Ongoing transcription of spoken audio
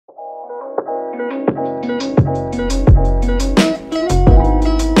What's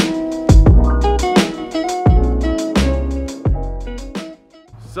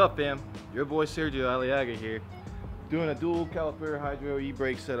up, fam? Your boy Sergio Aliaga here, doing a dual caliper hydro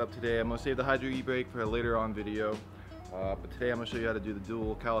e-brake setup today. I'm gonna save the hydro e-brake for a later on video, but today I'm gonna show you how to do the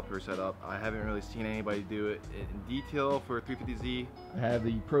dual caliper setup. I haven't really seen anybody do it in detail for 350Z. I have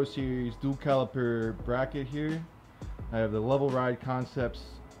the Pro Series dual caliper bracket here. I have the Level Ride Concepts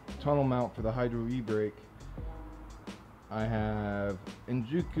tunnel mount for the hydro e-brake. I have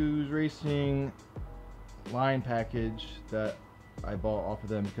Injuku's Racing line package that I bought off of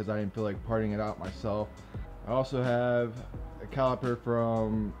them because I didn't feel like parting it out myself. I also have a caliper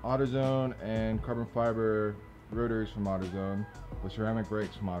from AutoZone and carbon fiber rotors from AutoZone with ceramic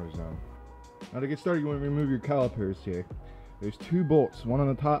brakes from AutoZone. Now to get started, you want to remove your calipers here. There's two bolts, one on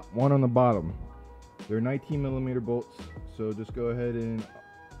the top, one on the bottom. They're 19mm bolts, so just go ahead and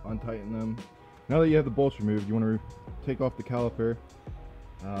untighten them. Now that you have the bolts removed, you want to take off the caliper.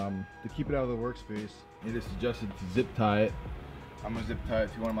 To keep it out of the workspace, it is suggested to zip tie it. I'm gonna zip tie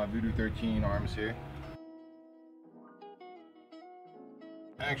it to one of my Voodoo 13 arms here.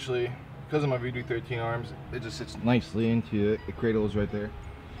 Actually, because of my Voodoo 13 arms, it just sits nicely into it. The cradle is right there.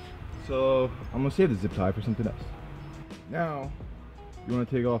 So I'm gonna save the zip tie for something else. Now, you wanna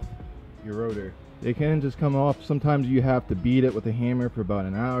take off your rotor. It can just come off. Sometimes you have to beat it with a hammer for about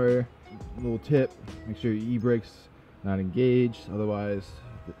an hour. Little tip, make sure your e-brake's not engaged, otherwise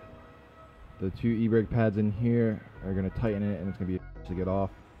the two e-brake pads in here are going to tighten it and it's going to be to get off.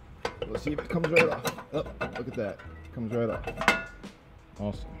 Let's see if it comes right off. Oh, look at that. It comes right off.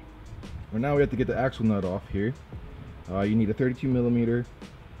 Awesome. Well, now we have to get the axle nut off here. You need a 32mm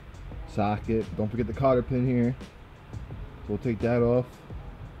socket. Don't forget the cotter pin here. So we'll take that off.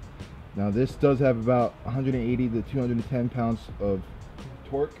 Now this does have about 180 to 210 pounds of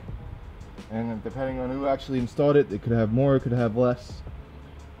torque. And depending on who actually installed it, it could have more, it could have less.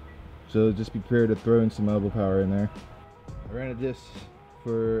 So just be prepared to throw in some elbow power in there. I rented this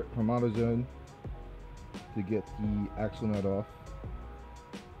from AutoZone to get the axle nut off,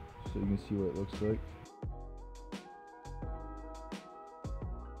 so you can see what it looks like.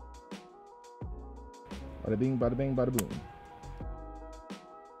 Bada bing, bada bing, bada boom.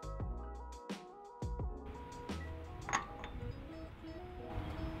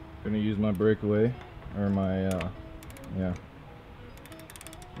 Gonna use my breakaway, or my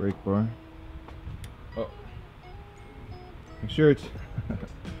brake bar. Oh, make sure it's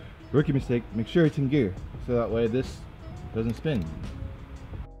rookie mistake. Make sure it's in gear, so that way this doesn't spin.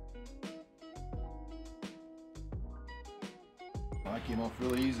 That came off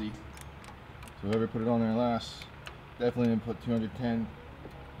really easy. So whoever put it on there last definitely didn't put 210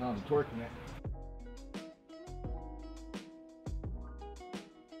 pounds of torque in it.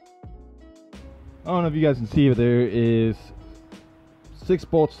 I don't know if you guys can see, but there is 6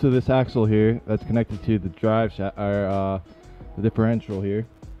 bolts to this axle here that's connected to the drive shaft, or the differential here.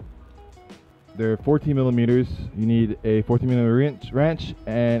 They're 14mm. You need a 14mm wrench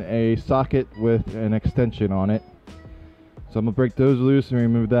and a socket with an extension on it. So I'm gonna break those loose and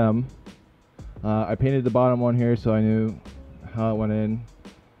remove them. I painted the bottom one here so I knew how it went in.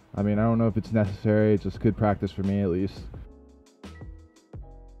 I mean, I don't know if it's necessary. It's just good practice for me, at least.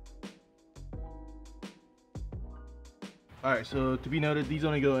 Alright, so to be noted, these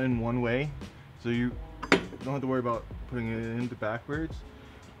only go in one way, so you don't have to worry about putting it into backwards.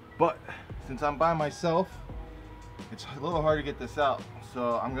 But since I'm by myself, it's a little hard to get this out.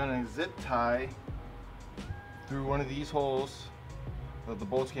 So I'm gonna zip tie through one of these holes that the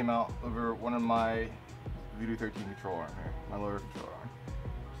bolts came out over one of my Voodoo 13 control arm here, my lower control arm.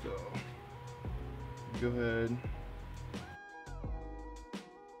 So go ahead.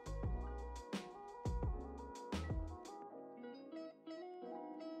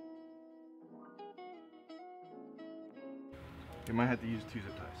 You might have to use 2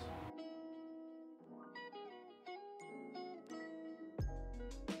 zip ties.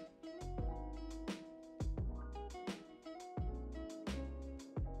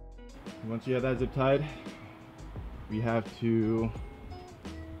 Once you have that zip tied, we have to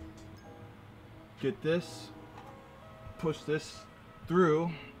get this, push this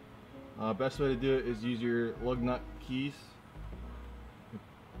through. Best way to do it is use your lug nut keys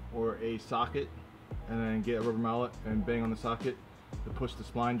or a socket, and then get a rubber mallet and bang on the socket to push the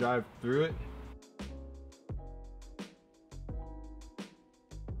spline drive through it.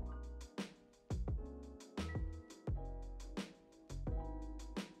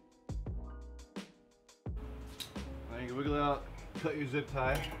 Then you can wiggle it out, cut your zip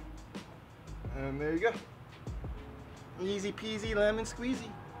tie, and there you go. Easy peasy lemon squeezy.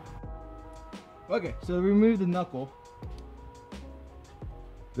 Okay, so to remove the knuckle,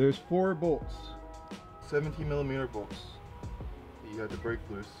 there's 4 bolts, 17mm bolts. You got the brake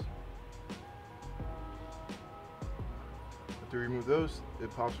loose. To remove those, it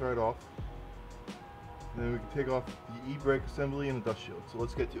pops right off. And then we can take off the e-brake assembly and the dust shield. So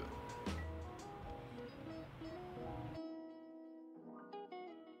let's get to it.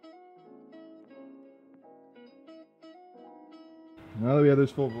 Now that we have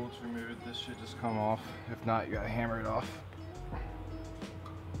those 4 bolts removed, this should just come off. If not, you gotta hammer it off.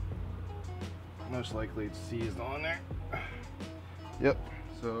 Most likely it's seized on there. Yep,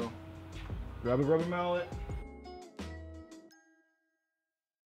 so grab a rubber mallet.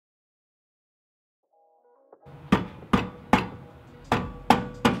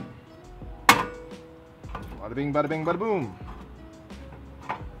 Bada bing, bada bing, bada boom.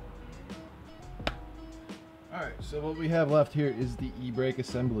 Alright, so what we have left here is the e-brake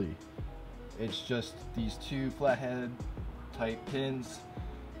assembly. It's just these 2 flathead type pins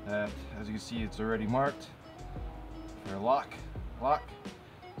that, as you can see, it's already marked for lock. So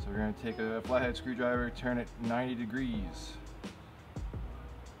we're going to take a flathead screwdriver, turn it 90 degrees.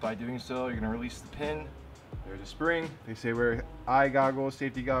 By doing so, you're going to release the pin. There's a spring. They say wear eye goggles,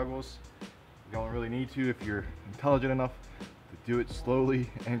 safety goggles. You don't really need to if you're intelligent enough to do it slowly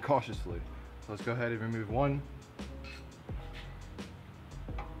and cautiously. So let's go ahead and remove one.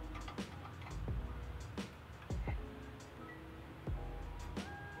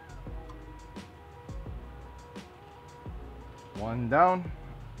 One down,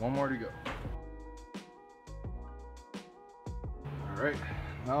 one more to go. All right,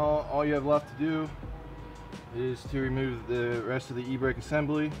 now all you have left to do is to remove the rest of the e-brake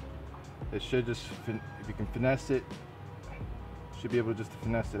assembly. It should just, if you can finesse it, should be able to just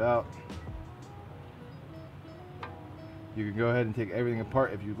finesse it out. You can go ahead and take everything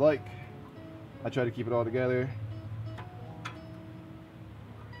apart if you'd like. I try to keep it all together.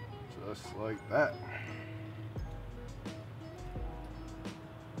 Just like that.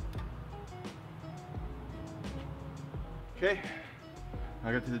 Okay,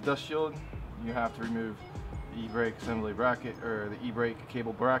 I got to the dust shield. You have to remove the e-brake assembly bracket, or the e-brake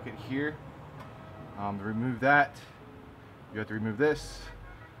cable bracket here. To remove that, you have to remove this.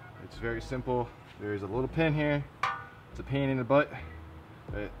 It's very simple. There's a little pin here. It's a pain in the butt.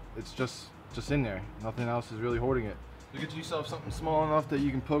 It's just in there. Nothing else is really holding it. You get yourself something small enough that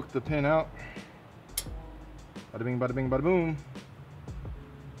you can poke the pin out. Bada bing, bada bing, bada boom.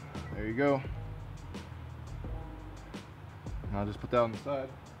 There you go. And I'll just put that on the side.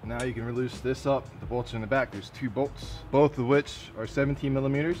 Now you can release this up. The bolts are in the back. There's 2 bolts, both of which are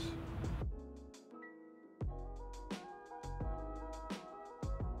 17mm.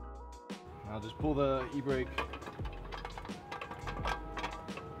 I'll just pull the e-brake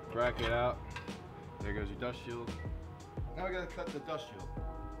bracket out. There goes your dust shield. Now I gotta cut the dust shield.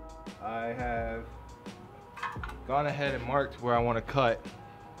 I have gone ahead and marked where I want to cut.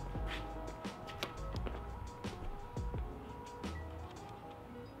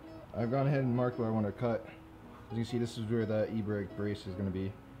 I've gone ahead and marked where I want to cut. As you can see, this is where the e-brake brace is going to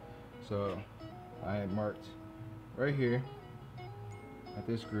be. So I have marked right here at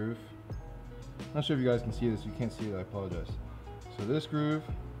this groove. Not sure if you guys can see this. If you can't see it, I apologize. So this groove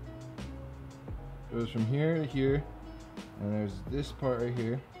goes from here to here, and there's this part right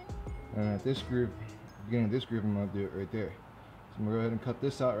here. And at this groove, beginning of this groove, I'm going to do it right there. So I'm going to go ahead and cut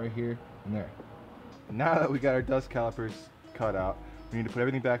this out right here and there. Now that we got our dust calipers cut out, we need to put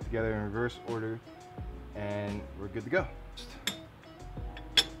everything back together in reverse order, and we're good to go.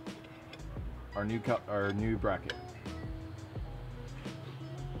 Our new bracket.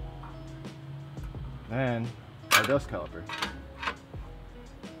 Then our dust caliper.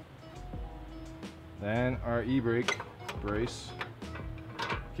 Then our e-brake brace,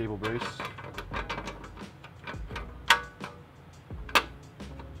 cable brace.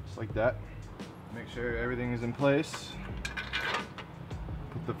 Just like that. Make sure everything is in place.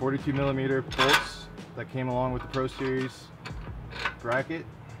 Put the 42mm bolts that came along with the Pro Series bracket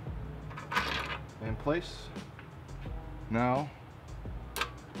in place. Now,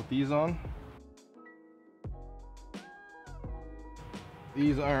 put these on.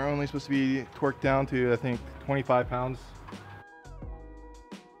 These are only supposed to be torqued down to, I think, 25 pounds.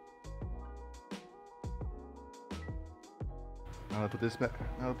 Now I put this back.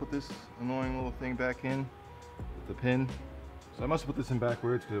 Now I put this annoying little thing back in with the pin. So I must have put this in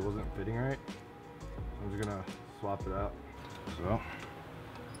backwards because it wasn't fitting right. I'm just gonna swap it out. So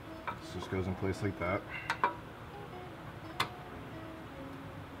this just goes in place like that.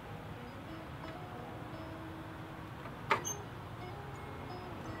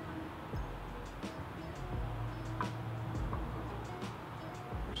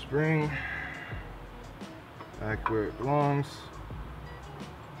 spring back where it belongs.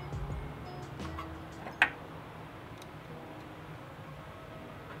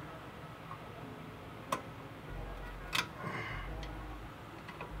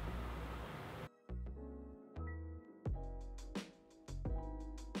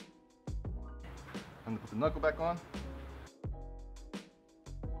 I'm gonna put the knuckle back on.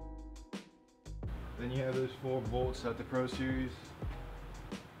 Then you have those 4 bolts that the Pro Series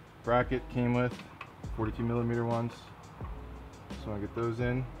bracket came with, 42mm ones. So I get those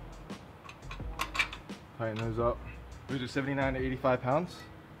in, tighten those up. Those are 79 to 85 pounds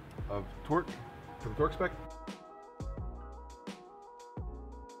of torque for the torque spec.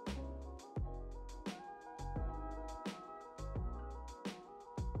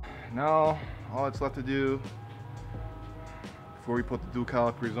 Now all that's left to do before we put the dual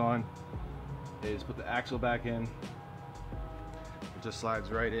calipers on is put the axle back in. It just slides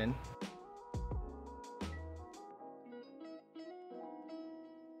right in.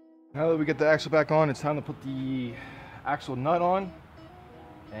 Now that we get the axle back on, it's time to put the axle nut on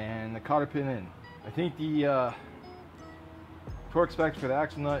and the cotter pin in. I think the torque specs for the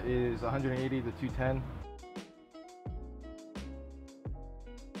axle nut is 180 to 210.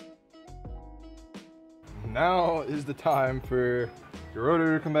 Now is the time for your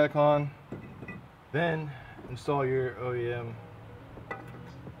rotor to come back on. Then install your OEM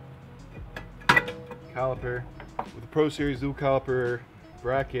caliper. With the Pro Series dual caliper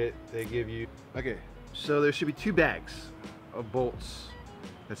bracket they give you. Okay, so there should be 2 bags of bolts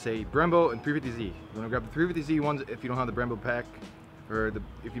that say Brembo and 350Z. You want to grab the 350Z ones if you don't have the Brembo pack, or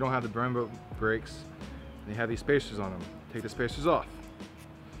if you don't have the Brembo brakes. They have these spacers on them. Take the spacers off.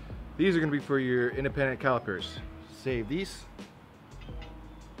 These are going to be for your independent calipers. Save these.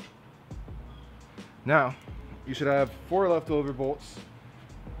 Now, you should have 4 leftover bolts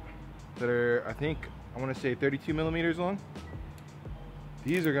that are, I want to say 32mm long.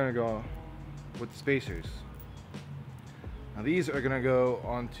 These are going to go with the spacers. Now these are going to go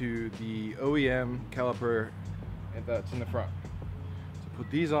onto the OEM caliper that's in the front. So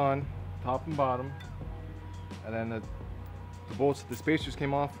put these on, top and bottom, and then the bolts that the spacers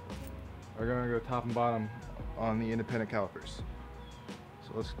came off are going to go top and bottom on the independent calipers.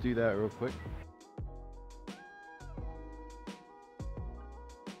 So let's do that real quick.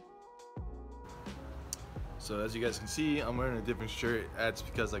 So as you guys can see, I'm wearing a different shirt. That's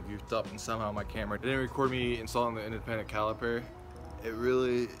because I goofed up and somehow my camera didn't record me installing the independent caliper. It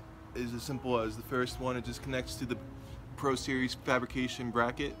really is as simple as the first one. It just connects to the Pro Series fabrication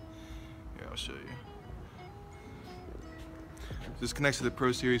bracket. Here, I'll show you. This connects to the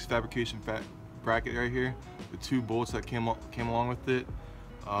Pro Series fabrication bracket right here. The 2 bolts that came along with it.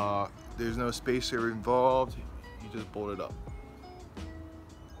 There's no spacer involved. You just bolt it up.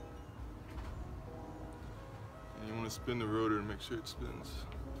 And you want to spin the rotor to make sure it spins.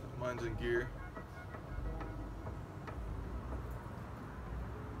 Mine's in gear.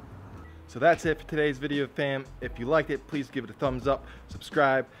 So that's it for today's video, fam. If you liked it, please give it a thumbs up,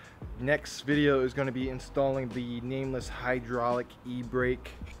 subscribe. Next video is going to be installing the nameless hydraulic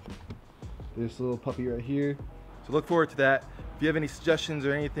e-brake. This little puppy right here. So look forward to that. If you have any suggestions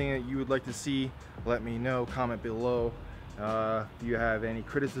or anything that you would like to see, let me know. Comment below. If you have any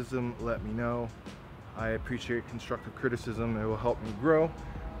criticism, let me know. I appreciate constructive criticism. It will help me grow.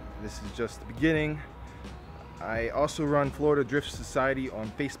 This is just the beginning. I also run Florida Drift Society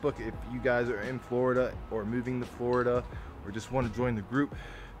on Facebook. If you guys are in Florida or moving to Florida or just want to join the group,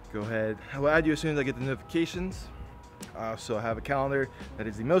 go ahead. I will add you as soon as I get the notifications. So I have a calendar that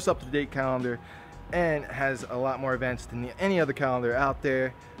is the most up-to-date calendar and has a lot more events than any other calendar out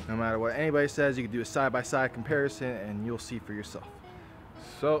there. No matter what anybody says, you can do a side-by-side comparison and you'll see for yourself.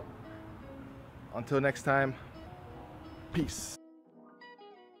 So until next time, peace.